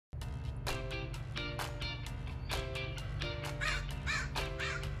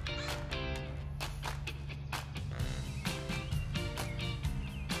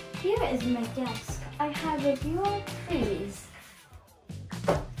Here is my desk. I have a Yorkies.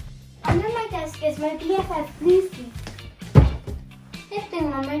 Under my desk is my BFF Lucy. This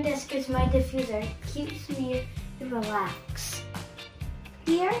thing on my desk is my diffuser. It keeps me relaxed.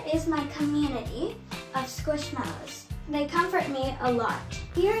 Here is my community of squishmallows. They comfort me a lot.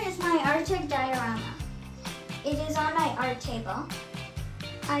 Here is my Arctic diorama. It is on my art table.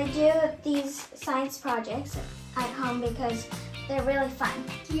 I do these science projects at home because they're really fun.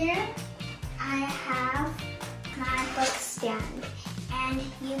 Here I have my book stand, and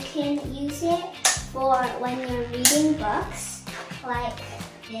you can use it for when you're reading books like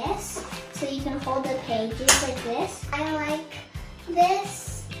this. So you can hold the pages like this. I like this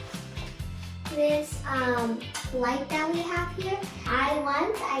light that we have here.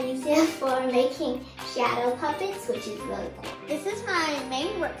 I use it for making shadow puppets, which is really cool. This is my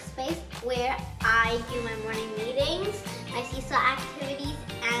main workspace where I do my morning meetings, my seesaw activities,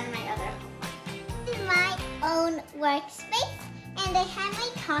 and my other homework. This is my own workspace, and I have my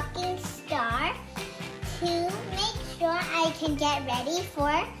talking star to make sure I can get ready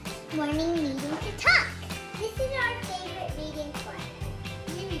for morning meeting to talk. This is our favorite reading corner.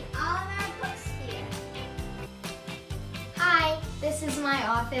 We read all of our books here. Hi, this is my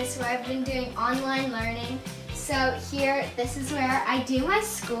office where I've been doing online learning. So here, this is where I do my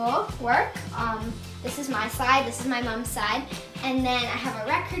school work. This is my side, this is my mom's side. And then I have a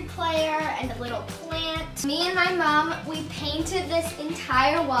record player and a little plant. Me and my mom, we painted this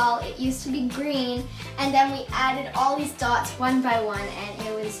entire wall. It used to be green, and then we added all these dots one by one, and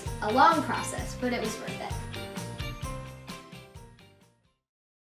it was a long process, but it was worth it.